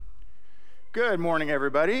Good morning,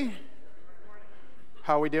 everybody.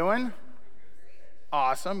 How are we doing?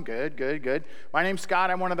 Awesome. Good. My name's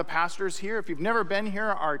Scott. I'm one of the pastors here. If you've never been here,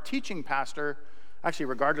 our teaching pastor, actually,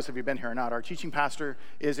 regardless if you've been here or not, our teaching pastor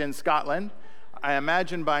is in Scotland. I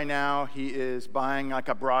imagine by now he is buying like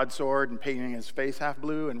a broadsword and painting his face half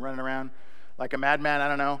blue and running around like a madman. I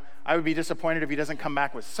don't know. I would be disappointed if he doesn't come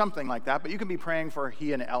back with something like that, but you can be praying for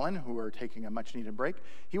he and Ellen, who are taking a much-needed break.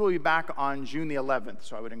 He will be back on June the 11th,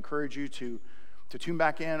 so I would encourage you to tune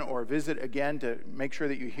back in or visit again to make sure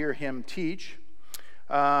that you hear him teach.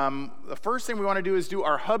 The first thing we want to do is do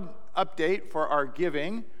our hub update for our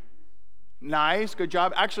giving. Nice, good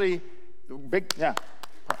job. Actually,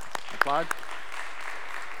 applaud.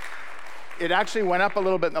 It actually went up a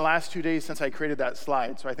little bit in the last 2 days since I created that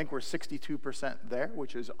slide. So I think we're 62% there,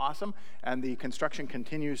 which is awesome. And the construction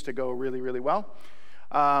continues to go really, really well.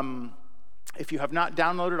 If you have not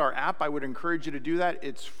downloaded our app, I would encourage you to do that.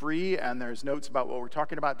 It's free, and there's notes about what we're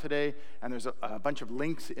talking about today. And there's a bunch of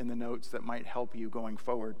links in the notes that might help you going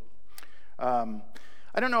forward. I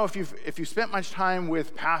don't know if you've spent much time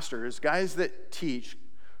with pastors, guys that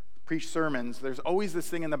preach sermons. There's always this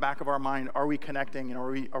thing in the back of our mind: are we connecting? And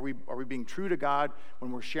are we being true to God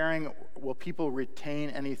when we're sharing? Will people retain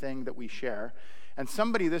anything that we share? And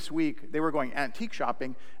somebody this week, they were going antique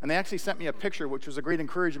shopping, and they actually sent me a picture, which was a great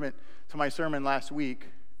encouragement to my sermon last week.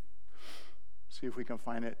 See if we can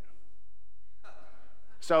find it.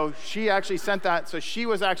 So she actually sent that. So she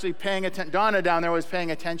was actually paying attention. Donna down there was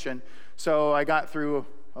paying attention. So I got through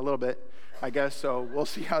a little bit, I guess. So we'll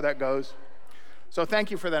see how that goes. So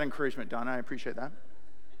thank you for that encouragement, Donna. I appreciate that.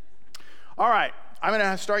 All right. I'm going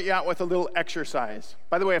to start you out with a little exercise.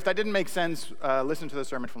 By the way, if that didn't make sense, listen to the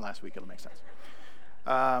sermon from last week. It'll make sense.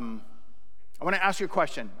 I want to ask you a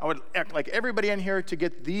question. I would like everybody in here to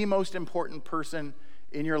get the most important person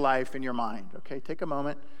in your life in your mind. Okay, take a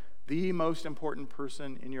moment. The most important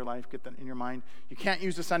person in your life, get that in your mind. You can't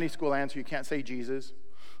use the Sunday school answer. You can't say Jesus,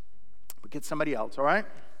 but get somebody else. All right?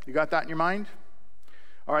 You got that in your mind?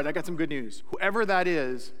 All right, I got some good news. Whoever that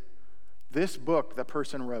is, this book the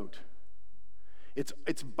person wrote,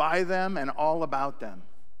 it's by them and all about them.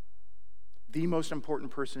 The most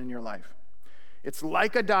important person in your life. It's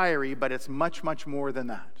like a diary, but it's much, much more than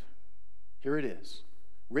that. Here it is,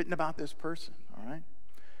 written about this person, all right?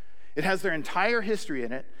 It has their entire history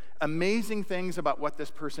in it, amazing things about what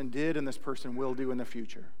this person did and this person will do in the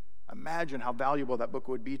future. Imagine how valuable that book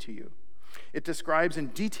would be to you. It describes in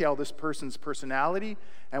detail this person's personality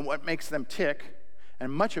and what makes them tick, and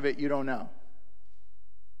much of it you don't know.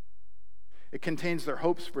 It contains their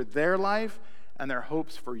hopes for their life and their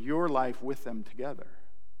hopes for your life with them together.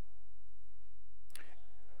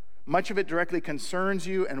 Much of it directly concerns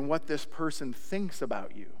you and what this person thinks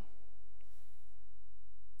about you,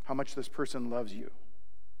 how much this person loves you.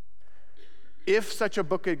 If such a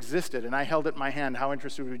book existed and I held it in my hand, how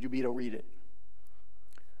interested would you be to read it?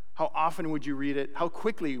 How often would you read it? How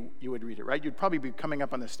quickly you would read it, right? You'd probably be coming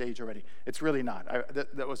up on the stage already. It's really not.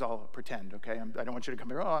 That was all pretend, okay? I don't want you to come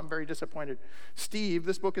here, I'm very disappointed. Steve,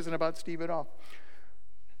 this book isn't about Steve at all.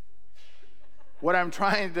 What I'm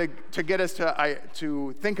trying to get us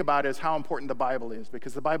to think about is how important the Bible is,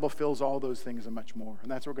 because the Bible fills all those things and much more.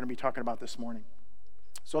 And that's what we're going to be talking about this morning.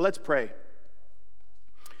 So let's pray.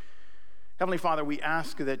 Heavenly Father, we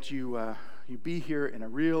ask that you be here in a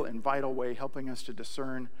real and vital way, helping us to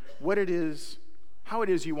discern what it is, how it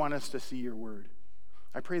is you want us to see your word.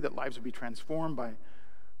 I pray that lives will be transformed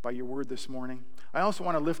by your word this morning. I also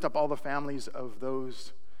want to lift up all the families of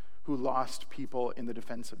those who lost people in the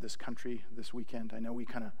defense of this country this weekend. I know we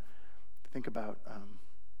kind of think about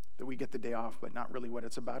that we get the day off, but not really what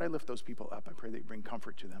it's about. I lift those people up. I pray that you bring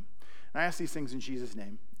comfort to them. And I ask these things in Jesus'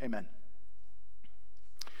 name. Amen.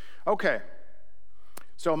 Okay.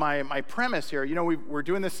 So my premise here, we're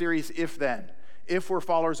doing this series, If Then. If we're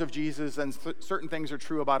followers of Jesus, then certain things are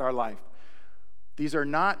true about our life. These are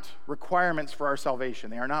not requirements for our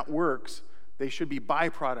salvation. They are not works. They should be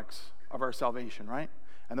byproducts of our salvation, right?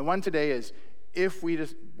 And the one today is, if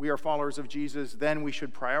we are followers of Jesus, then we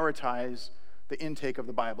should prioritize the intake of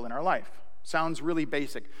the Bible in our life. Sounds really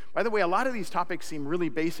basic. By the way, a lot of these topics seem really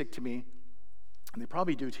basic to me, and they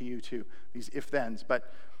probably do to you too, these if-thens.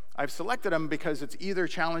 But I've selected them because it's either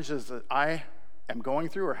challenges that I am going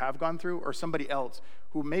through or have gone through, or somebody else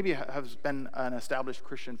who maybe has been an established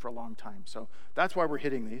Christian for a long time. So that's why we're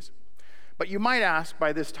hitting these. But you might ask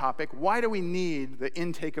by this topic, why do we need the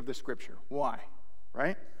intake of the Scripture? Why?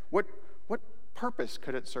 Right? What purpose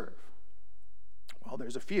could it serve? Well,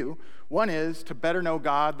 there's a few. One is to better know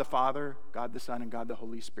God the Father, God the Son, and God the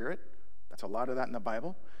Holy Spirit. That's a lot of that in the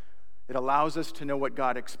Bible. It allows us to know what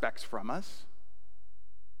God expects from us.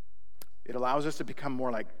 It allows us to become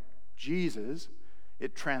more like Jesus.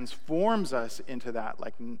 It transforms us into that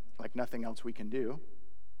like nothing else we can do.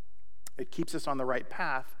 It keeps us on the right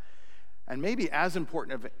path. And maybe as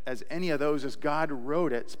important as any of those is God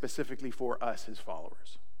wrote it specifically for us, his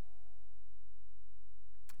followers.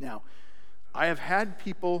 Now, I have had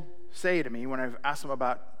people say to me when I've asked them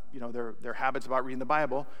about their habits about reading the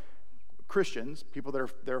Bible, Christians, people that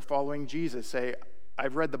are following Jesus, say,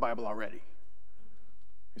 I've read the Bible already.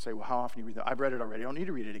 You say, well, how often do you read it? I've read it already. I don't need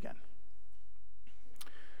to read it again.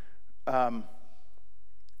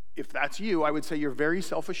 If that's you, I would say you're very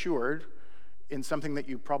self-assured in something that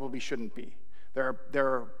you probably shouldn't be. There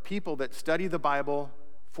are people that study the Bible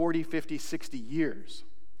 40, 50, 60 years,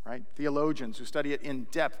 right? Theologians who study it in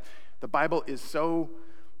depth. The Bible is so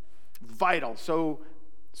vital, so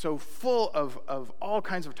full of all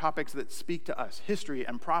kinds of topics that speak to us, history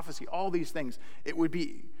and prophecy, all these things. It would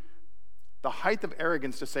be the height of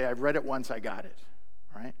arrogance to say, I've read it once, I got it,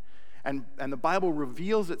 right? And the Bible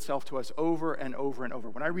reveals itself to us over and over and over.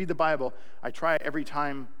 When I read the Bible, I try every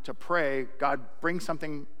time to pray, God, bring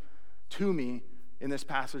something to me in this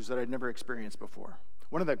passage that I'd never experienced before.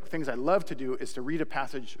 One of the things I love to do is to read a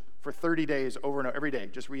passage for 30 days over and over, every day.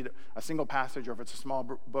 Just read a single passage, or if it's a small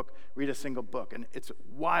book, read a single book. And it's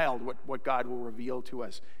wild what God will reveal to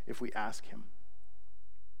us if we ask him.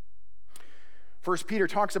 1 Peter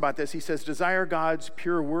talks about this. He says, desire God's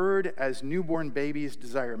pure word as newborn babies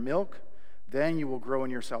desire milk. Then you will grow in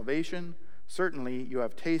your salvation. Certainly you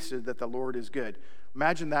have tasted that the Lord is good.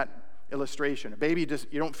 Imagine that illustration. A baby,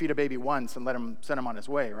 you don't feed a baby once and send him on his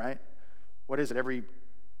way, right? What is it, every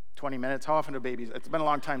 20 minutes? How often do babies? It's been a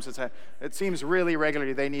long time since it seems really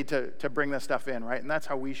regularly they need to bring this stuff in, right? And that's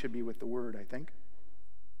how we should be with the word, I think.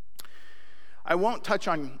 I won't touch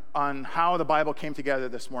on how the Bible came together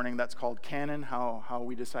this morning. That's called canon, how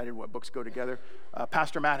we decided what books go together.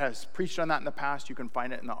 Pastor Matt has preached on that in the past. You can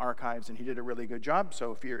find it in the archives, and he did a really good job.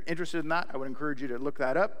 So if you're interested in that, I would encourage you to look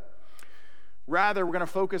that up. Rather, we're going to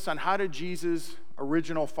focus on how did Jesus'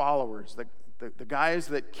 original followers, the guys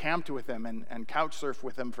that camped with him and couch surfed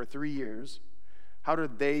with him for 3 years, how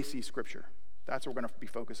did they see Scripture? That's what we're going to be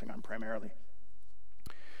focusing on primarily.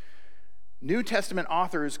 New Testament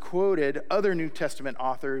authors quoted other New Testament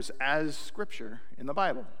authors as Scripture in the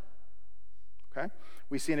Bible. Okay?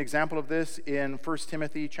 We see an example of this in 1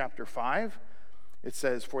 Timothy chapter 5. It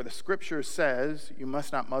says, for the Scripture says, you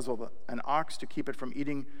must not muzzle an ox to keep it from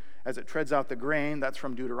eating as it treads out the grain. That's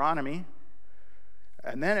from Deuteronomy.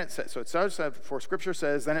 And then it says, so it says, for Scripture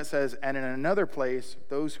says, then it says, and in another place,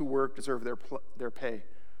 those who work deserve their pay.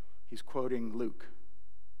 He's quoting Luke.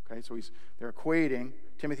 Okay, so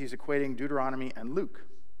Timothy's equating Deuteronomy and Luke.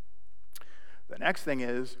 The next thing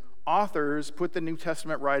is, authors put the New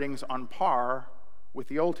Testament writings on par with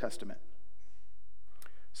the Old Testament.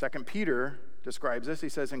 2 Peter describes this. He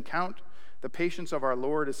says, and count the patience of our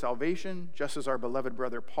Lord as salvation, just as our beloved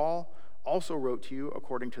brother Paul also wrote to you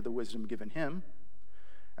according to the wisdom given him,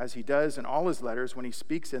 as he does in all his letters when he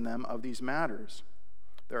speaks in them of these matters.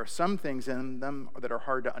 There are some things in them that are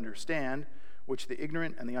hard to understand, which the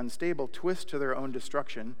ignorant and the unstable twist to their own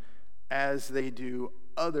destruction, as they do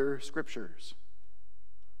other scriptures.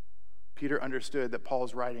 Peter understood that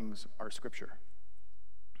Paul's writings are Scripture.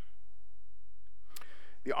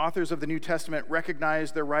 The authors of the New Testament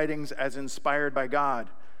recognized their writings as inspired by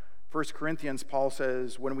God. 1 Corinthians, Paul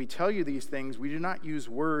says, when we tell you these things, we do not use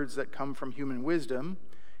words that come from human wisdom.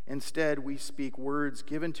 Instead, we speak words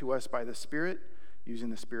given to us by the Spirit,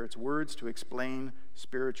 using the Spirit's words to explain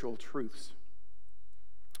spiritual truths.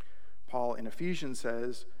 Paul in Ephesians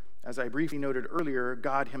says, as I briefly noted earlier,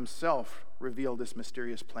 God himself revealed this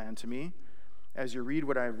mysterious plan to me. As you read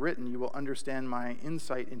what I have written, you will understand my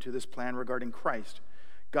insight into this plan regarding Christ.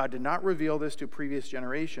 God did not reveal this to previous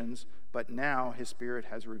generations, but now his Spirit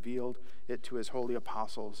has revealed it to his holy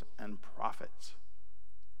apostles and prophets.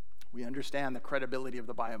 We understand the credibility of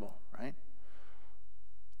the Bible, right?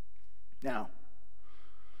 Now,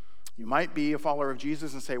 you might be a follower of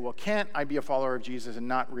Jesus and say, well, can't I be a follower of Jesus and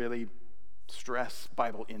not really stress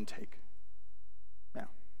Bible intake? Now,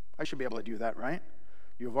 I should be able to do that, right?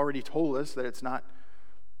 You've already told us that it's not,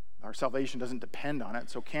 our salvation doesn't depend on it,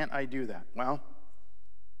 so can't I do that? Well,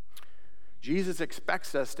 Jesus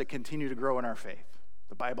expects us to continue to grow in our faith.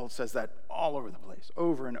 The Bible says that all over the place,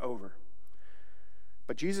 over and over.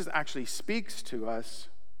 But Jesus actually speaks to us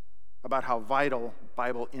about how vital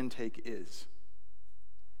Bible intake is.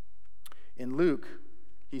 In Luke,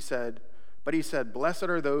 he said, blessed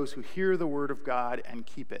are those who hear the word of God and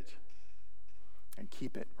keep it. And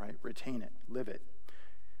keep it, right? Retain it, live it.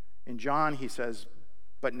 In John, he says,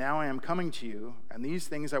 But now I am coming to you, and these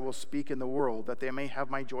things I will speak in the world, that they may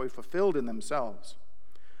have my joy fulfilled in themselves.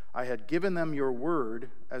 I had given them your word,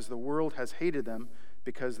 as the world has hated them,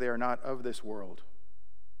 because they are not of this world.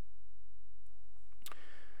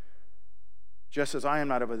 Just as I am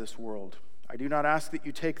not of this world. I do not ask that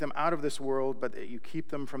you take them out of this world, but that you keep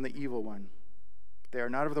them from the evil one. They are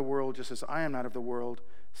not of the world, just as I am not of the world.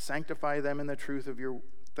 Sanctify them in the truth.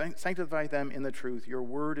 Your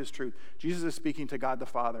word is truth. Jesus is speaking to God the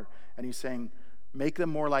Father, and he's saying, make them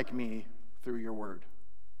more like me through your word.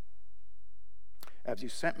 As you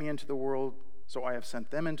sent me into the world, so I have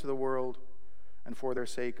sent them into the world, and for their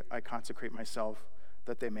sake I consecrate myself,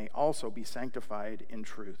 that they may also be sanctified in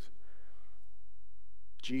truth.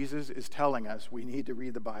 Jesus is telling us we need to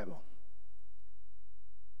read the Bible.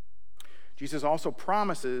 Jesus also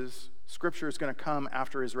promises Scripture is going to come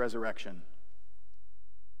after his resurrection.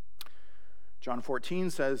 John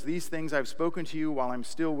 14 says, these things I've spoken to you while I'm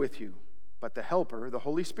still with you, but the Helper, the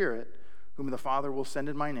Holy Spirit, whom the Father will send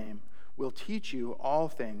in my name, will teach you all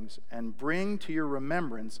things and bring to your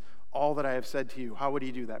remembrance all that I have said to you. How would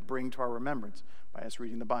he do that? Bring to our remembrance by us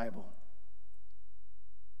reading the Bible.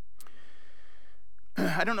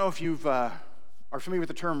 I don't know if you've are familiar with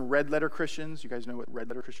the term red letter Christians. You guys know what red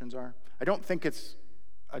letter Christians are? I don't think it's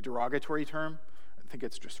a derogatory term. I think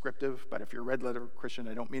it's descriptive, but if you're a red letter Christian,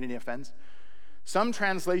 I don't mean any offense. Some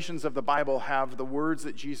translations of the Bible have the words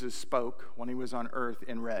that Jesus spoke when he was on earth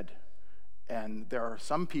in red. And there are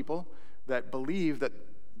some people that believe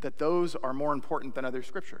that those are more important than other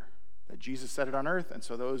scripture, that Jesus said it on earth, and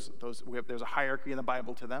so there's a hierarchy in the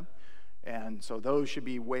Bible to them, and so those should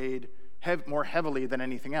be weighed more heavily than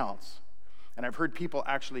anything else. And I've heard people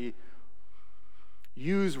actually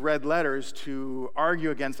use red letters to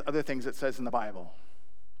argue against other things it says in the Bible,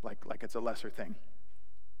 like it's a lesser thing.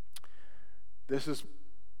 This is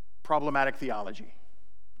problematic theology,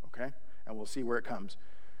 okay? And we'll see where it comes.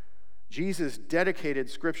 Jesus dedicated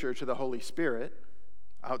Scripture to the Holy Spirit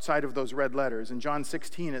outside of those red letters. In John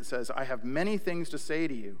 16, it says, I have many things to say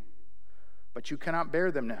to you, but you cannot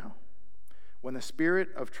bear them now. When the Spirit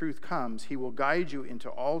of truth comes, he will guide you into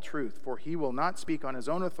all truth, for he will not speak on his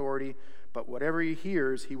own authority, but whatever he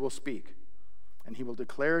hears, he will speak. And he will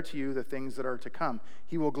declare to you the things that are to come.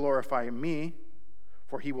 He will glorify me,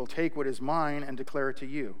 for he will take what is mine and declare it to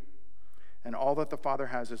you. And all that the Father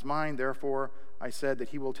has is mine, therefore I said that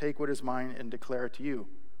he will take what is mine and declare it to you.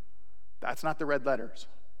 That's not the red letters.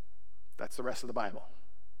 That's the rest of the Bible.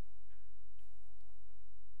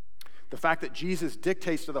 The fact that Jesus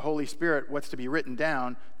dictates to the Holy Spirit what's to be written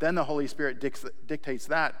down, then the Holy Spirit dictates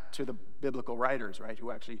that to the biblical writers, right,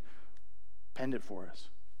 who actually penned it for us.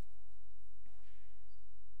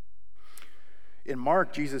 In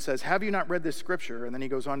Mark, Jesus says, have you not read this scripture? And then he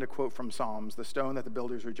goes on to quote from Psalms, the stone that the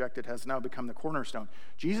builders rejected has now become the cornerstone.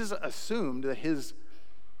 Jesus assumed that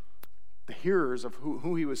the hearers of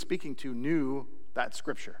who he was speaking to knew that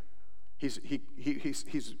scripture.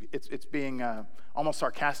 It's being almost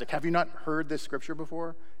sarcastic. Have you not heard this scripture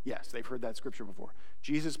before? Yes, they've heard that scripture before.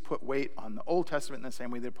 Jesus put weight on the Old Testament in the same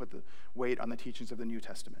way they put the weight on the teachings of the New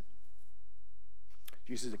Testament.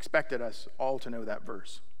 Jesus expected us all to know that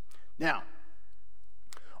verse. Now,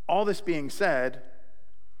 all this being said,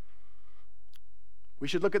 we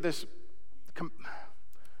should look at this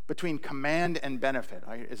between command and benefit.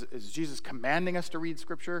 Is Jesus commanding us to read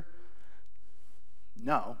Scripture?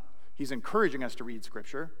 No. He's encouraging us to read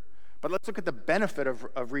Scripture. But let's look at the benefit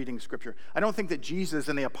of reading Scripture. I don't think that Jesus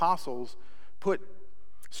and the apostles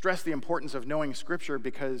stressed the importance of knowing Scripture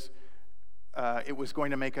because it was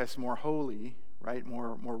going to make us more holy, right?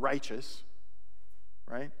 More righteous,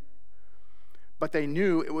 right? But they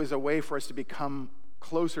knew it was a way for us to become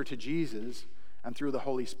closer to Jesus, and through the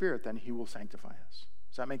Holy Spirit, then he will sanctify us.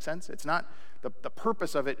 Does that make sense? It's not, the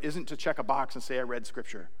purpose of it isn't to check a box and say, I read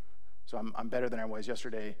Scripture, so I'm better than I was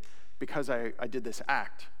yesterday because I did this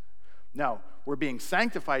act. No, we're being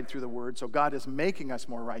sanctified through the Word, so God is making us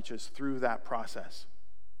more righteous through that process.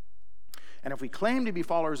 And if we claim to be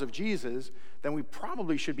followers of Jesus, then we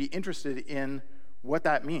probably should be interested in what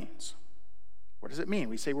that means. What does it mean?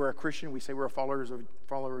 We say we're a Christian, we say we're a follower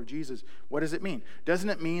of Jesus. What does it mean? Doesn't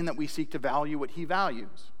it mean that we seek to value what he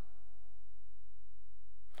values?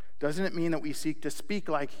 Doesn't it mean that we seek to speak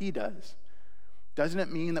like he does? Doesn't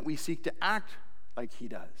it mean that we seek to act like he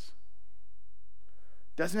does?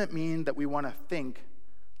 Doesn't it mean that we want to think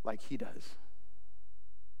like he does?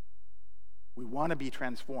 We want to be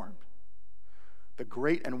transformed. The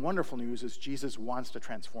great and wonderful news is Jesus wants to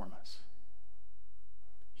transform us.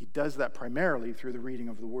 He does that primarily through the reading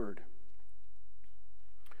of the Word.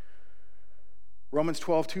 Romans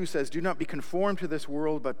 12:2 says, do not be conformed to this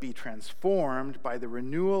world, but be transformed by the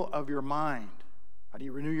renewal of your mind. How do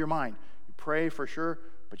you renew your mind? You pray for sure,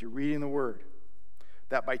 but you're reading the word.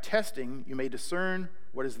 That by testing you may discern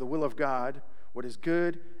what is the will of God, what is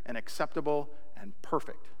good and acceptable and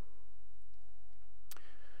perfect.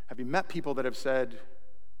 Have you met people that have said,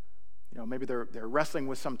 maybe they're wrestling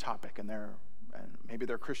with some topic, and maybe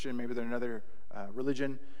they're Christian, maybe they're another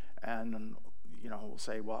religion, and will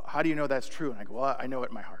say, well, how do you know that's true? And I go, well, I know it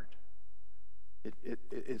in my heart.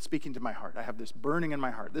 It's speaking to my heart. I have this burning in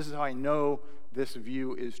my heart. This is how I know this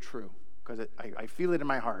view is true, because I feel it in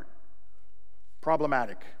my heart.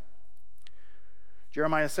 Problematic.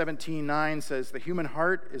 Jeremiah 17:9 says, the human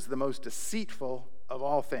heart is the most deceitful of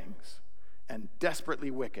all things and desperately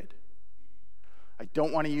wicked. I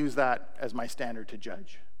don't want to use that as my standard to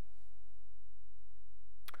judge.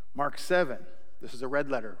 Mark 7, this is a red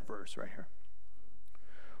letter verse right here.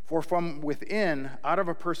 For from within, out of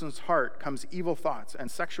a person's heart, comes evil thoughts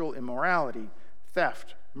and sexual immorality,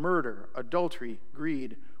 theft, murder, adultery,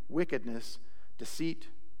 greed, wickedness, deceit,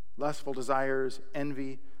 lustful desires,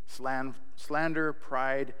 envy, slander,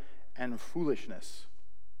 pride, and foolishness.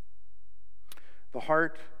 The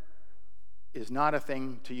heart is not a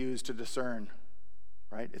thing to use to discern,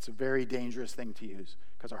 right? It's a very dangerous thing to use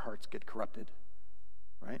because our hearts get corrupted,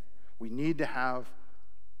 right? We need to have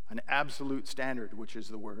an absolute standard, which is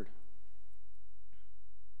the word.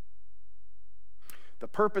 The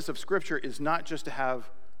purpose of Scripture is not just to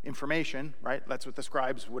have information, right? That's what the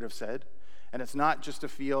scribes would have said. And it's not just to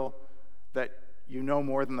feel that you know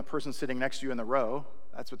more than the person sitting next to you in the row.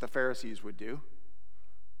 That's what the Pharisees would do.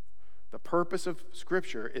 The purpose of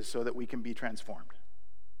Scripture is so that we can be transformed,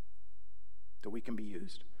 that we can be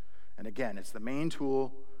used. And again, it's the main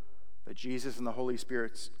tool that Jesus and the Holy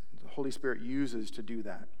Spirit uses to do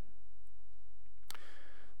that.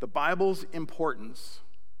 The Bible's importance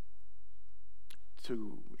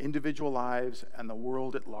to individual lives and the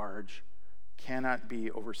world at large cannot be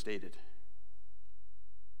overstated.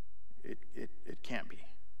 It can't be.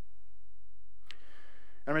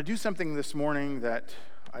 I'm going to do something this morning that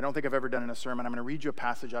I don't think I've ever done in a sermon. I'm going to read you a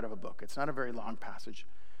passage out of a book. It's not a very long passage,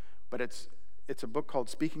 but it's a book called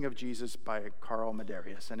Speaking of Jesus by Carl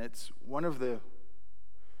Medarius, and it's one of the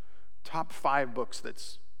top 5 books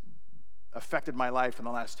that's affected my life in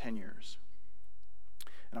the last 10 years.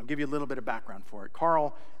 And I'll give you a little bit of background for it.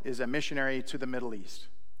 Carl is a missionary to the Middle East.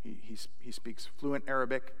 He speaks fluent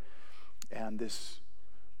Arabic, and this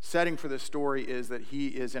setting for this story is that he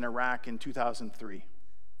is in Iraq in 2003.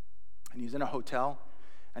 And he's in a hotel,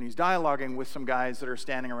 and he's dialoguing with some guys that are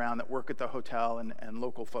standing around that work at the hotel and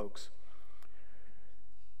local folks.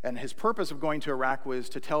 And his purpose of going to Iraq was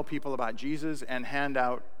to tell people about Jesus and hand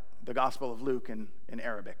out the Gospel of Luke in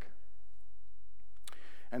Arabic.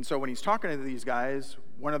 And so when he's talking to these guys,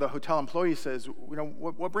 one of the hotel employees says,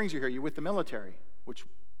 what brings you here? You're with the military, which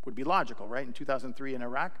would be logical, right? In 2003 in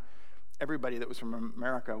Iraq, everybody that was from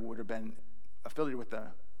America would have been affiliated with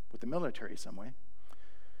the military some way.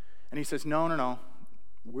 And he says, no.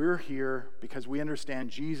 We're here because we understand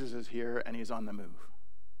Jesus is here and he's on the move.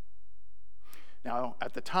 Now,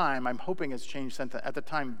 at the time, I'm hoping it's changed since then. At the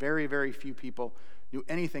time, very, very few people knew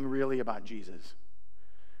anything really about Jesus.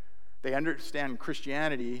 They understand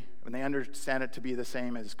Christianity, and they understand it to be the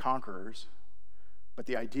same as conquerors. But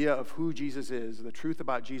the idea of who Jesus is, the truth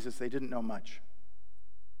about Jesus, they didn't know much.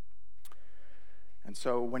 And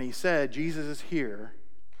so when he said, Jesus is here,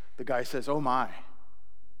 the guy says, oh my.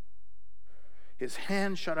 His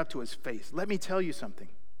hand shot up to his face. Let me tell you something.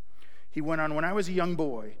 He went on, when I was a young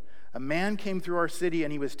boy, a man came through our city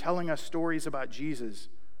and he was telling us stories about Jesus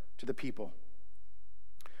to the people.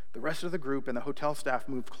 The rest of the group and the hotel staff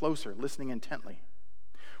moved closer, listening intently.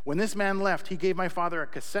 When this man left, he gave my father a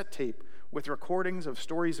cassette tape with recordings of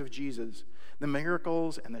stories of Jesus, the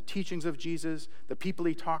miracles and the teachings of Jesus, the people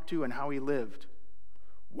he talked to, and how he lived.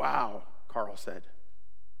 Wow, Carl said.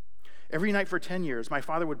 Every night for 10 years, my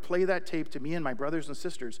father would play that tape to me and my brothers and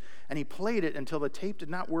sisters, and he played it until the tape did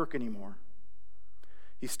not work anymore.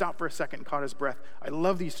 He stopped for a second and caught his breath. I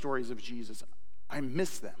love these stories of Jesus. I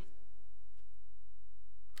miss them.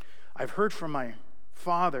 I've heard from my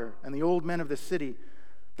father and the old men of the city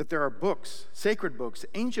that there are books, sacred books,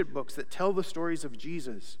 ancient books that tell the stories of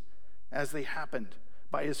Jesus as they happened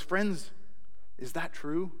by his friends. Is that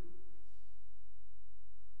true?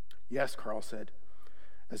 Yes, Carl said.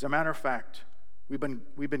 As a matter of fact, we've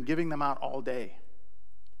been giving them out all day.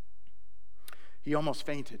 He almost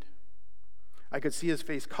fainted. I could see his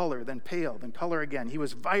face color, then pale, then color again. He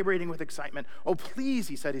was vibrating with excitement. Oh, please,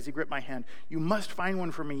 he said as he gripped my hand. You must find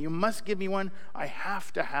one for me. You must give me one. I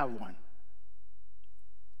have to have one.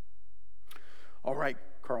 All right,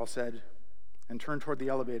 Carl said, and turned toward the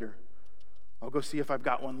elevator. I'll go see if I've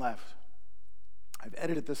got one left. I've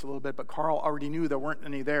edited this a little bit, but Carl already knew there weren't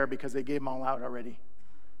any there because they gave them all out already.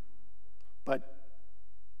 But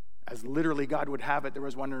as literally God would have it, there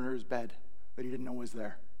was one under his bed that he didn't know was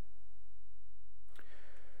there.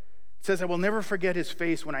 It says, I will never forget his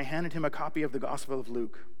face when I handed him a copy of the Gospel of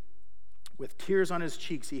Luke. With tears on his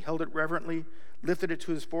cheeks, he held it reverently, lifted it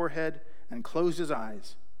to his forehead, and closed his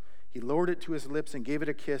eyes. He lowered it to his lips and gave it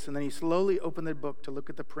a kiss, and then he slowly opened the book to look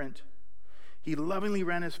at the print. He lovingly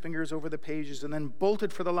ran his fingers over the pages and then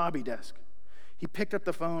bolted for the lobby desk. He picked up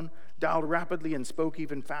the phone, dialed rapidly, and spoke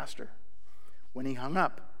even faster. When he hung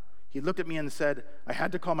up, he looked at me and said, I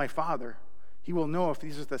had to call my father. He will know if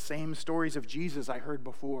these are the same stories of Jesus I heard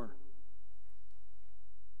before.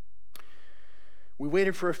 We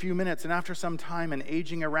waited for a few minutes, and after some time, an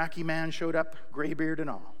aging Iraqi man showed up, gray beard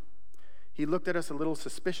and all. He looked at us a little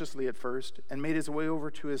suspiciously at first and made his way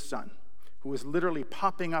over to his son, who was literally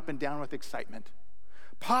popping up and down with excitement.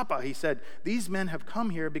 Papa, he said, these men have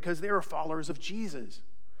come here because they are followers of Jesus.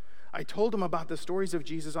 I told them about the stories of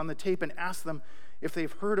Jesus on the tape and asked them if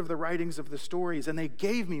they've heard of the writings of the stories, and they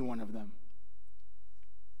gave me one of them.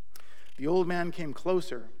 The old man came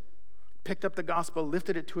closer, picked up the gospel,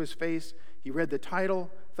 lifted it to his face. He read the title,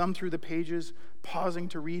 thumbed through the pages, pausing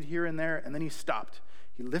to read here and there, and then he stopped.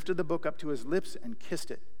 He lifted the book up to his lips and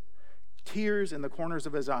kissed it. Tears in the corners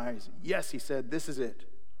of his eyes. Yes, he said, this is it.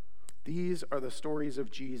 These are the stories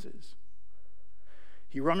of Jesus.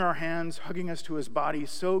 He wrung our hands, hugging us to his body,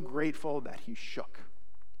 so grateful that he shook.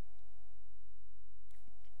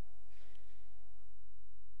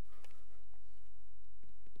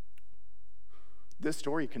 This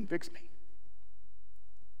story convicts me.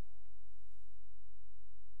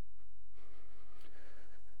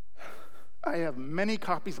 I have many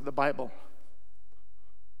copies of the Bible,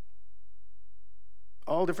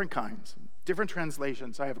 all different kinds, different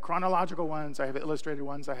translations. I have chronological ones, I have illustrated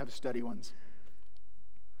ones, I have study ones.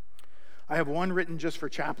 I have one written just for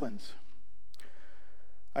chaplains.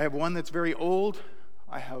 I have one that's very old.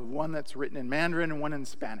 I have one that's written in Mandarin and one in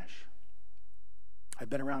Spanish. I've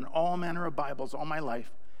been around all manner of Bibles all my life,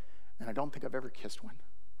 and I don't think I've ever kissed one.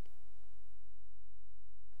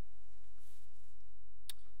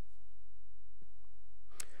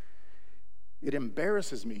 It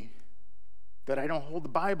embarrasses me that I don't hold the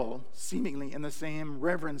Bible seemingly in the same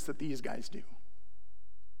reverence that these guys do.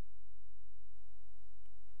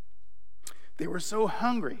 They were so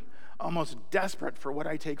hungry, almost desperate for what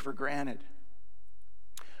I take for granted.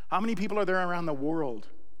 How many people are there around the world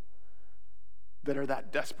that are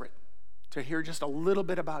that desperate to hear just a little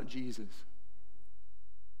bit about Jesus?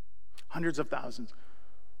 Hundreds of thousands,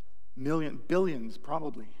 millions, billions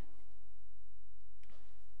probably.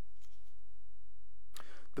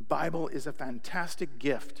 The Bible is a fantastic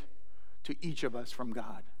gift to each of us from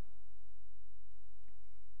God.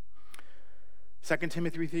 2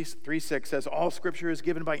 Timothy 3:6 says, all scripture is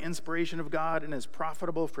given by inspiration of God and is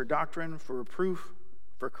profitable for doctrine, for reproof,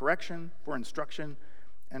 for correction, for instruction,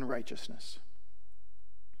 and righteousness.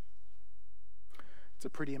 It's a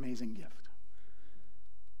pretty amazing gift.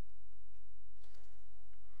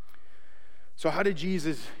 So how did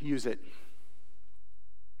Jesus use it?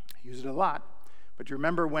 He used it a lot. But you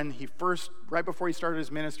remember when right before he started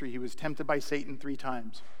his ministry, he was tempted by Satan 3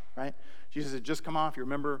 times, right? Jesus had just come off. You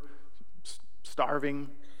remember starving,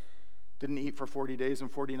 didn't eat for 40 days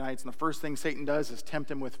and 40 nights. And the first thing Satan does is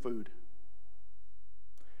tempt him with food.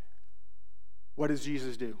 What does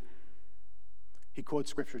Jesus do? He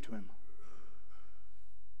quotes scripture to him.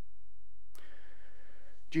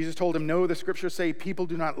 Jesus told him, no, the scriptures say people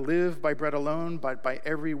do not live by bread alone, but by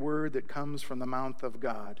every word that comes from the mouth of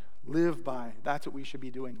God. Live by, that's what we should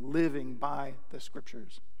be doing, living by the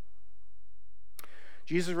scriptures.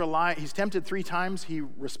 He's tempted 3 times. He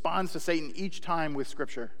responds to Satan each time with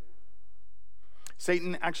scripture.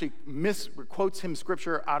 Satan actually misquotes him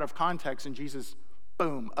scripture out of context, and Jesus,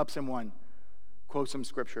 boom, ups him one, quotes him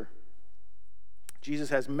scripture. Jesus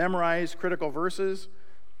has memorized critical verses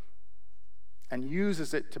and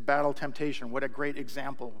uses it to battle temptation. What a great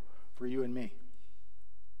example for you and me.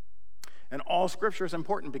 And all scripture is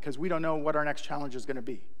important because we don't know what our next challenge is going to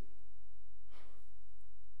be.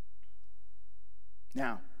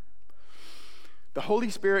 Now, the Holy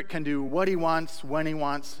Spirit can do what he wants, when he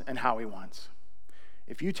wants, and how he wants.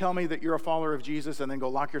 If you tell me that you're a follower of Jesus and then go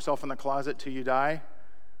lock yourself in the closet till you die,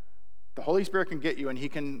 the Holy Spirit can get you and he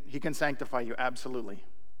can sanctify you, absolutely.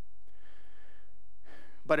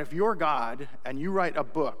 But if you're God and you write a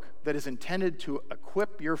book that is intended to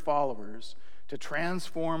equip your followers to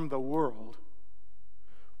transform the world,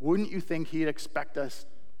 wouldn't you think he'd expect us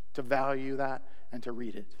to value that, and to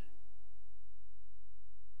read it.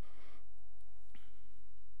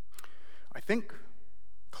 I think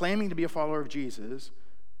claiming to be a follower of Jesus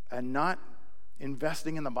and not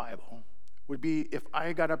investing in the Bible would be if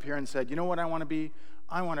I got up here and said, you know what I want to be?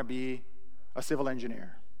 I want to be a civil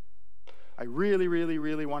engineer. I really, really,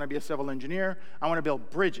 really want to be a civil engineer. I want to build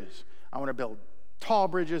bridges. I want to build tall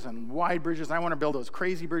bridges and wide bridges. I want to build those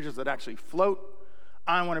crazy bridges that actually float.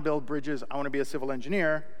 I want to build bridges. I want to be a civil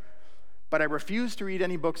engineer. But I refuse to read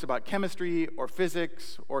any books about chemistry or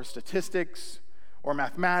physics or statistics or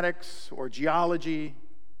mathematics or geology.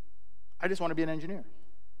 I just want to be an engineer.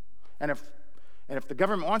 And if the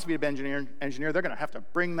government wants me to be an engineer, they're going to have to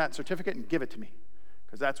bring that certificate and give it to me,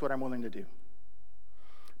 because that's what I'm willing to do.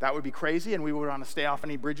 That would be crazy, and we would want to stay off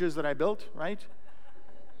any bridges that I built, right?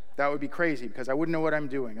 That would be crazy, because I wouldn't know what I'm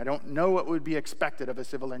doing. I don't know what would be expected of a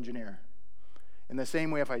civil engineer. In the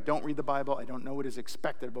same way, if I don't read the Bible, I don't know what is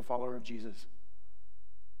expected of a follower of Jesus.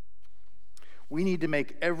 We need to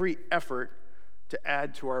make every effort to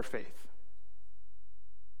add to our faith.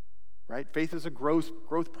 Right? Faith is a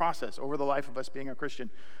growth process over the life of us being a Christian.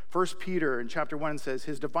 1 Peter in chapter 1 says,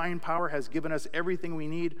 his divine power has given us everything we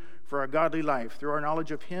need for a godly life through our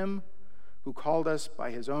knowledge of him who called us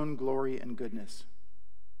by his own glory and goodness.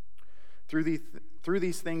 Through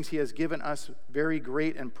these things he has given us very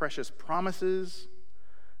great and precious promises,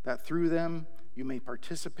 that through them you may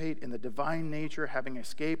participate in the divine nature, having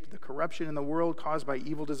escaped the corruption in the world caused by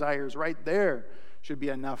evil desires. Right there should be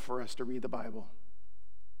enough for us to read the Bible.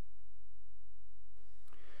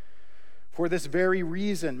 For this very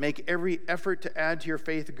reason, make every effort to add to your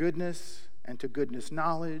faith goodness, and to goodness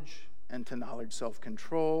knowledge, and to knowledge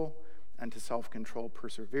self-control, and to self-control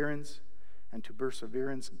perseverance, and to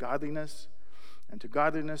perseverance godliness, and to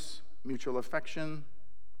godliness mutual affection,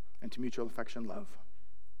 and to mutual affection love.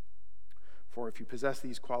 For if you possess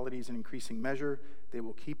these qualities in increasing measure, they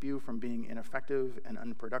will keep you from being ineffective and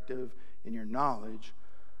unproductive in your knowledge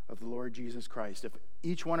of the Lord Jesus Christ. If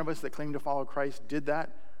each one of us that claim to follow Christ did that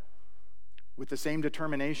with the same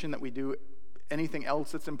determination that we do anything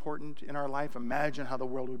else that's important in our life, imagine how the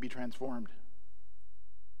world would be transformed.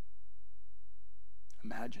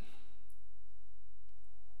 Imagine.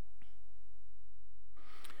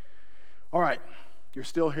 All right, you're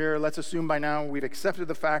still here. Let's assume by now we've accepted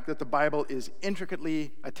the fact that the Bible is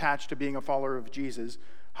intricately attached to being a follower of Jesus.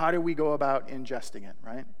 How do we go about ingesting it,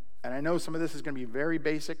 right? And I know some of this is going to be very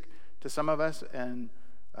basic to some of us and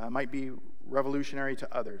might be revolutionary to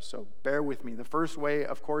others. So bear with me. The first way,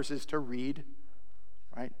 of course, is to read,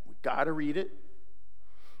 right? We got to read it.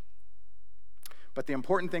 But the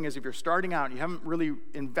important thing is, if you're starting out and you haven't really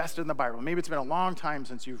invested in the Bible, maybe it's been a long time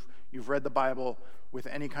since you've read the Bible with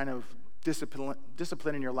any kind of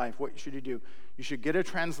discipline in your life, what should you do? You should get a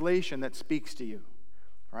translation that speaks to you,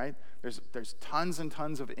 right? There's tons and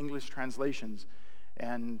tons of English translations,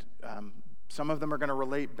 and some of them are going to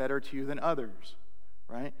relate better to you than others,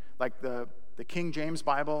 right? Like the King James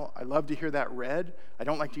Bible, I love to hear that read. I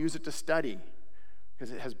don't like to use it to study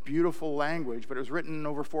because it has beautiful language, but it was written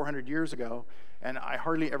over 400 years ago, and I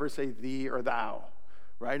hardly ever say thee or thou,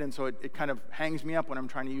 right? And so it kind of hangs me up when I'm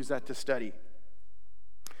trying to use that to study.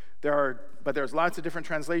 There's lots of different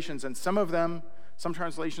translations, and some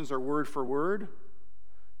translations are word for word,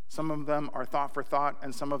 some of them are thought for thought,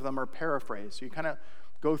 and some of them are paraphrased. So you kind of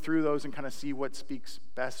go through those and kind of see what speaks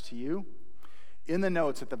best to you. In the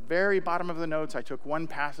notes, at the very bottom of the notes, I took one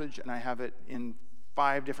passage and I have it in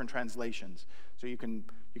 5 different translations. So you can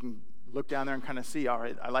look down there and kind of see, all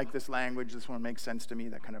right, I like this language, this one makes sense to me,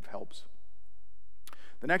 that kind of helps.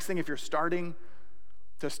 The next thing, if you're starting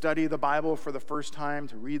to study the Bible for the first time,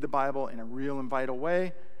 to read the Bible in a real and vital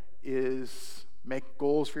way, is make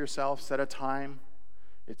goals for yourself, set a time.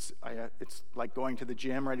 It's like going to the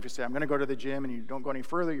gym, right? If you say, I'm going to go to the gym, and you don't go any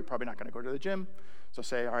further, you're probably not going to go to the gym. So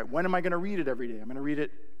say, all right, when am I going to read it every day? I'm going to read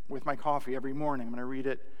it with my coffee every morning. I'm going to read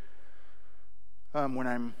it when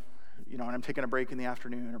I'm taking a break in the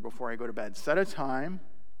afternoon or before I go to bed. Set a time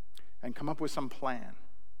and come up with some plan.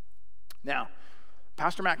 Now,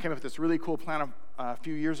 Pastor Matt came up with this really cool plan a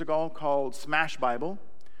few years ago called Smash Bible,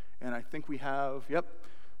 and I think we have,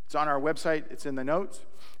 it's on our website, it's in the notes.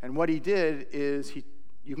 And what he did is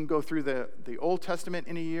you can go through the Old Testament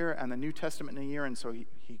in a year and the New Testament in a year, and so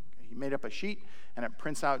he made up a sheet, and it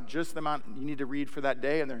prints out just the amount you need to read for that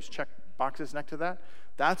day, and there's check boxes next to that.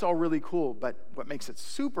 That's all really cool, but what makes it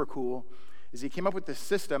super cool is he came up with this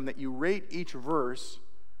system that you rate each verse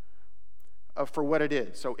for what it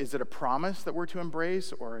is. So is it a promise that we're to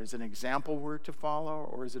embrace, or is it an example we're to follow,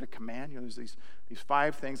 or is it a command? There's these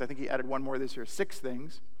 5 things. I think he added one more this year, 6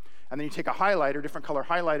 things. And then you take a highlighter, different color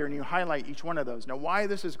highlighter, and you highlight each one of those. Now, why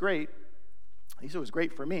this is great, at least it was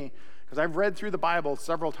great for me, because I've read through the Bible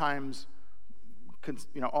several times,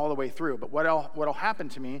 all the way through. But what'll happen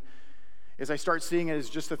to me is I start seeing it as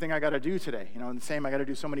just the thing I got to do today. And the same, I got to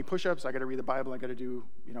do so many push-ups, I got to read the Bible, I got to do,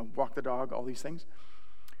 walk the dog, all these things.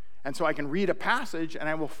 And so I can read a passage and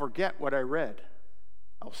I will forget what I read.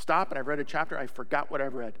 I'll stop and I've read a chapter, I forgot what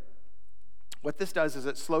I've read. What this does is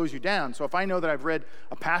it slows you down. So if I know that I've read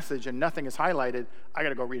a passage and nothing is highlighted, I got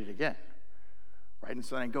to go read it again. Right? And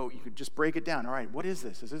so then you could just break it down. All right, what is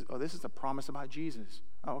this? This is a promise about Jesus.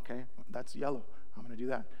 Oh, okay, that's yellow. I'm going to do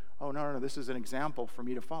that. Oh, no, this is an example for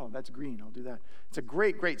me to follow. That's green. I'll do that. It's a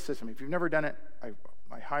great, great system. If you've never done it,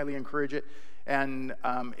 I highly encourage it. And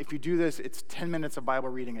if you do this, it's 10 minutes of Bible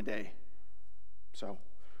reading a day. So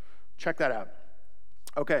check that out.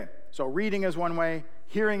 Okay, so reading is one way,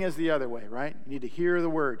 hearing is the other way, right? You need to hear the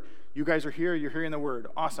word. You guys are here, you're hearing the word.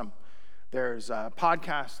 Awesome. There's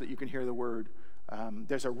podcasts that you can hear the word.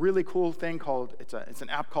 There's a really cool thing called, it's an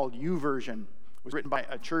app called YouVersion. It was written by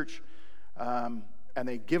a church, and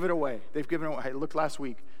they give it away. They've given it away. I looked last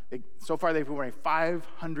week. So far, they've given away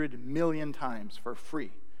 500 million times for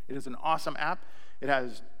free. It is an awesome app. It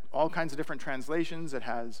has all kinds of different translations. It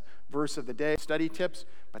has verse of the day, study tips.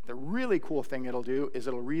 But the really cool thing it'll do is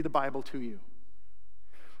it'll read the Bible to you.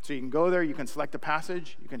 So you can go there, you can select a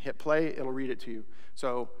passage, you can hit play, it'll read it to you.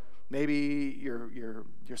 So maybe your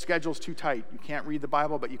schedule's too tight. You can't read the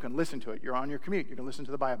Bible, but you can listen to it. You're on your commute, you can listen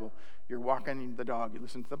to the Bible. You're walking the dog, you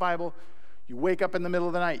listen to the Bible. You wake up in the middle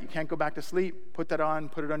of the night, you can't go back to sleep, put that on,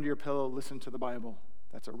 put it under your pillow, listen to the Bible.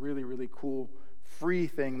 That's a really, really cool, free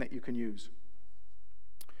thing that you can use.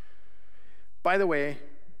 By the way,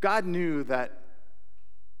 God knew that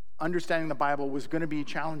understanding the Bible was going to be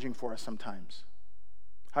challenging for us sometimes.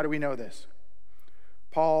 How do we know this?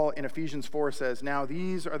 Paul in Ephesians 4 says, "Now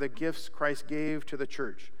these are the gifts Christ gave to the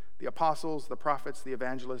church, the apostles, the prophets, the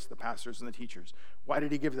evangelists, the pastors, and the teachers." Why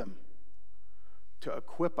did he give them? To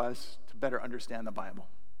equip us to better understand the Bible.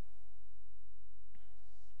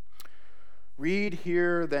 Read,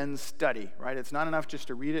 hear, then study, right? It's not enough just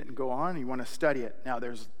to read it and go on. You want to study it. Now,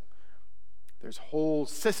 there's whole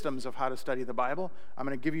systems of how to study the Bible. I'm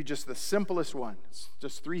going to give you just the simplest one. It's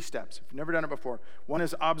just 3 steps. If you've never done it before. One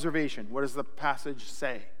is observation. What does the passage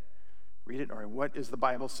say? Read it. All right, what is the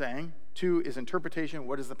Bible saying? 2 is interpretation.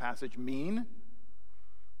 What does the passage mean?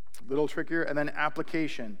 A little trickier. And then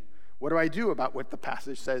application. What do I do about what the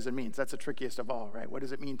passage says and means? That's the trickiest of all, right? What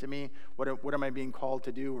does it mean to me? What am I being called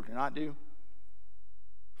to do or to not do?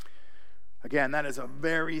 Again, that is a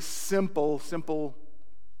very simple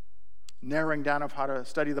narrowing down of how to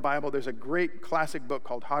study the Bible. There's a great classic book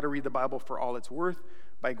called How to Read the Bible for All It's Worth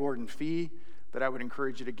by Gordon Fee that I would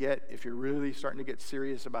encourage you to get if you're really starting to get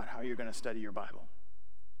serious about how you're going to study your Bible.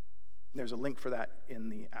 There's a link for that in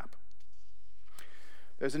the app.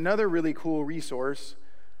 There's another really cool resource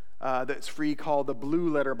that's free called the Blue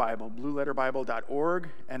Letter Bible, blueletterbible.org,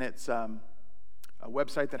 and it's a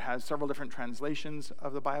website that has several different translations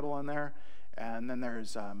of the Bible on there, and then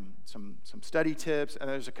there's some study tips, and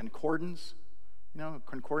there's a concordance.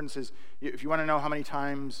 Concordance is, if you want to know how many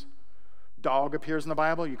times dog appears in the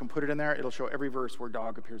Bible, you can put it in there. It'll show every verse where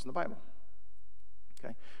dog appears in the Bible.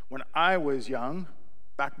 Okay. When I was young,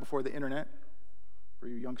 back before the internet, for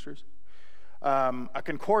you youngsters, a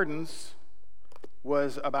concordance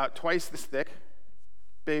was about twice this thick,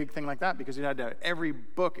 big thing like that, because you had to have every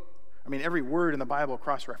word in the Bible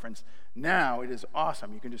cross-reference. Now it is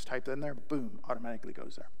awesome. You can just type that in there, boom, automatically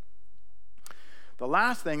goes there. The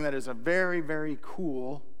last thing that is a very, very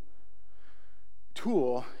cool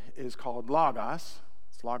tool is called Logos.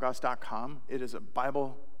 It's logos.com. It is a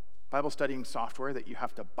Bible studying software that you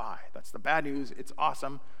have to buy. That's the bad news. It's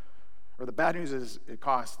awesome. Or the bad news is it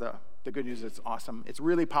costs. The good news is it's awesome. It's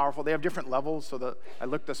really powerful. They have different levels. So I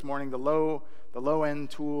looked this morning. The low end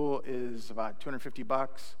tool is about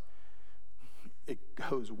 $250. It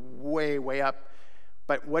goes way, way up.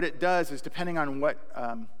 But what it does is, depending on what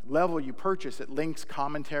level you purchase, it links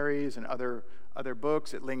commentaries and other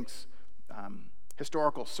books. It links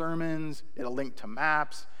historical sermons. It'll link to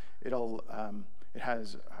maps. It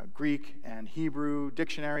has Greek and Hebrew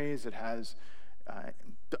dictionaries. It has a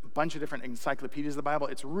bunch of different encyclopedias of the Bible.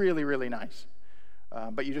 It's really, really nice.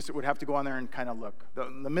 But you just would have to go on there and kind of look.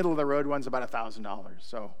 The middle of the road one's about $1,000.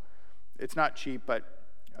 So it's not cheap, but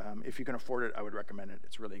if you can afford it, I would recommend it.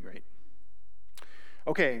 It's really great.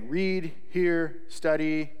 Okay, read, hear,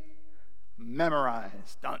 study,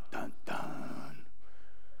 memorize. Dun, dun, dun.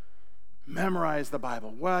 Memorize the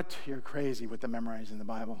Bible. What? You're crazy with the memorizing the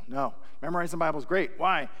Bible. No, memorizing the Bible is great.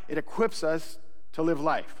 Why? It equips us to live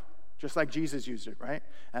life. just like Jesus used it, right?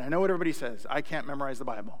 And I know what everybody says. I can't memorize the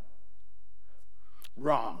Bible.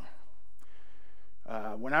 Wrong.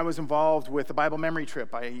 When I was involved with the Bible memory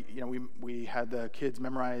trip, we had the kids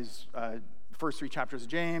memorize the first 3 chapters of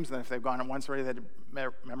James, and then if they've gone it once already, they had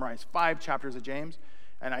to memorize 5 chapters of James.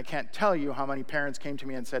 And I can't tell you how many parents came to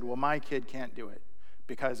me and said, well, my kid can't do it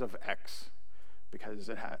because of X, because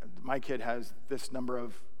my kid has this number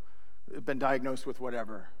of, been diagnosed with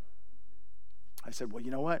whatever. I said, well,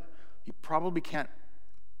 you know what? He probably can't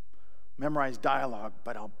memorize dialogue,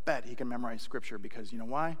 but I'll bet he can memorize Scripture, because you know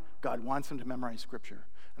why? God wants him to memorize Scripture.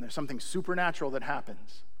 And there's something supernatural that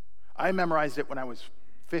happens. I memorized it when I was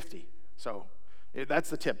 50. So that's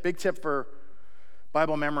the tip. Big tip for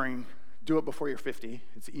Bible memorying. Do it before you're 50.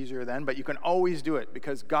 It's easier then, but you can always do it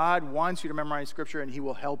because God wants you to memorize Scripture and he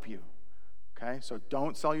will help you. Okay? So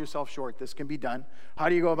don't sell yourself short. This can be done. How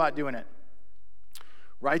do you go about doing it?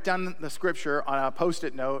 Write down the Scripture on a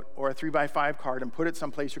Post-it note or a 3x5 card and put it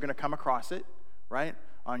someplace you're going to come across it, right?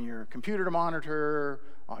 On your computer to monitor,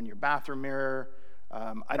 on your bathroom mirror.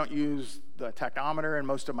 I don't use the tachometer in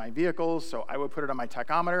most of my vehicles, so I would put it on my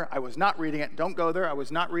tachometer. I was not reading it. Don't go there. I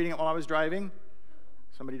was not reading it while I was driving.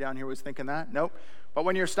 Somebody down here was thinking that. Nope. But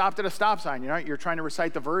when you're stopped at a stop sign, you're trying to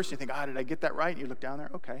recite the verse, you think, did I get that right? And you look down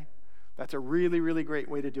there, okay. That's a really, really great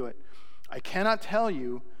way to do it. I cannot tell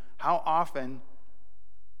you how often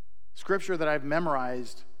Scripture that I've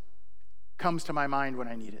memorized comes to my mind when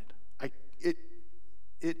I need it.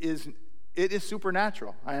 It is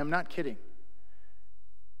supernatural. I am not kidding.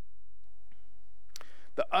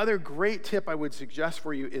 The other great tip I would suggest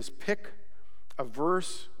for you is pick a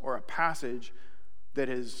verse or a passage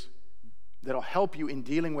that'll help you in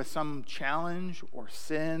dealing with some challenge or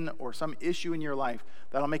sin or some issue in your life.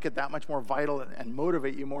 That'll make it that much more vital and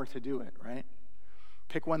motivate you more to do it, right?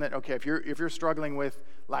 Pick one that, okay, if you're struggling with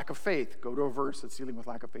lack of faith, go to a verse that's dealing with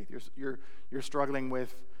lack of faith. You're struggling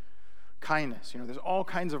with kindness. There's all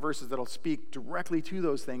kinds of verses that'll speak directly to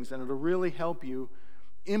those things, and it'll really help you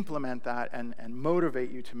implement that and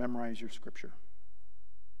motivate you to memorize your Scripture.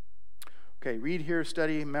 Okay, read, hear,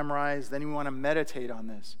 study, memorize. Then you want to meditate on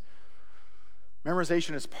this.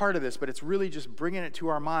 Memorization is part of this, but it's really just bringing it to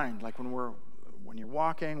our mind, like when you're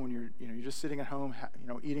walking, when you're just sitting at home,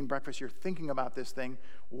 eating breakfast, you're thinking about this thing.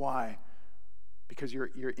 Why? Because you're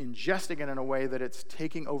ingesting it in a way that it's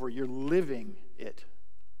taking over. You're living it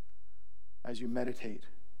as you meditate.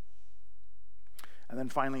 And then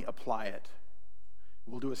finally, apply it.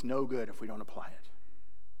 It will do us no good if we don't apply it.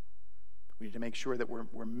 We need to make sure that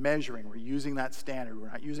we're measuring, we're using that standard. We're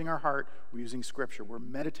not using our heart, we're using Scripture. We're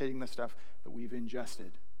meditating the stuff that we've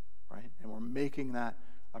ingested, right? And we're making that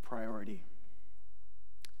a priority.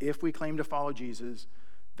 If we claim to follow Jesus,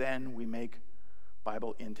 then we make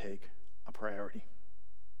Bible intake a priority.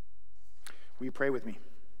 Will you pray with me?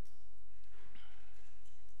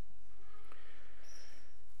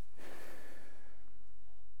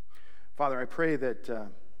 Father, I pray that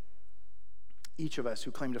each of us who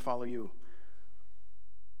claim to follow you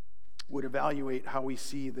would evaluate how we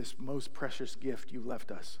see this most precious gift you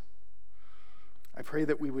left us. I pray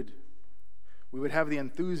that we would have the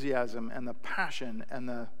enthusiasm and the passion and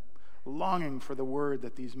the longing for the word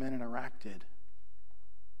that these men in Iraq did.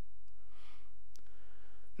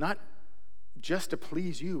 Not just to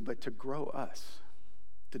please you, but to grow us,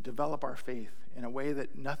 to develop our faith in a way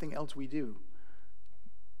that nothing else we do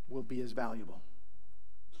will be as valuable.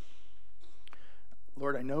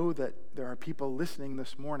 Lord, I know that there are people listening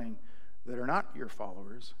this morning that are not your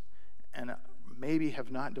followers and maybe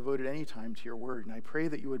have not devoted any time to your word. And I pray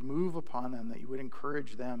that you would move upon them, that you would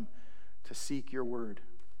encourage them to seek your word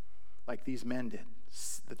like these men did,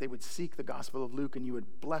 that they would seek the Gospel of Luke and you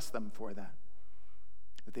would bless them for that,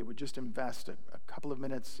 that they would just invest a couple of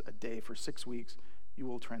minutes a day for 6 weeks. You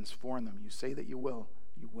will transform them. You say that you will.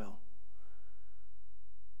 You will.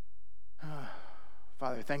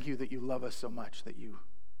 Father, thank you that you love us so much, that you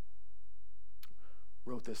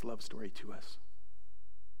wrote this love story to us.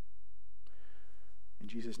 In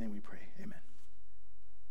Jesus' name we pray. Amen.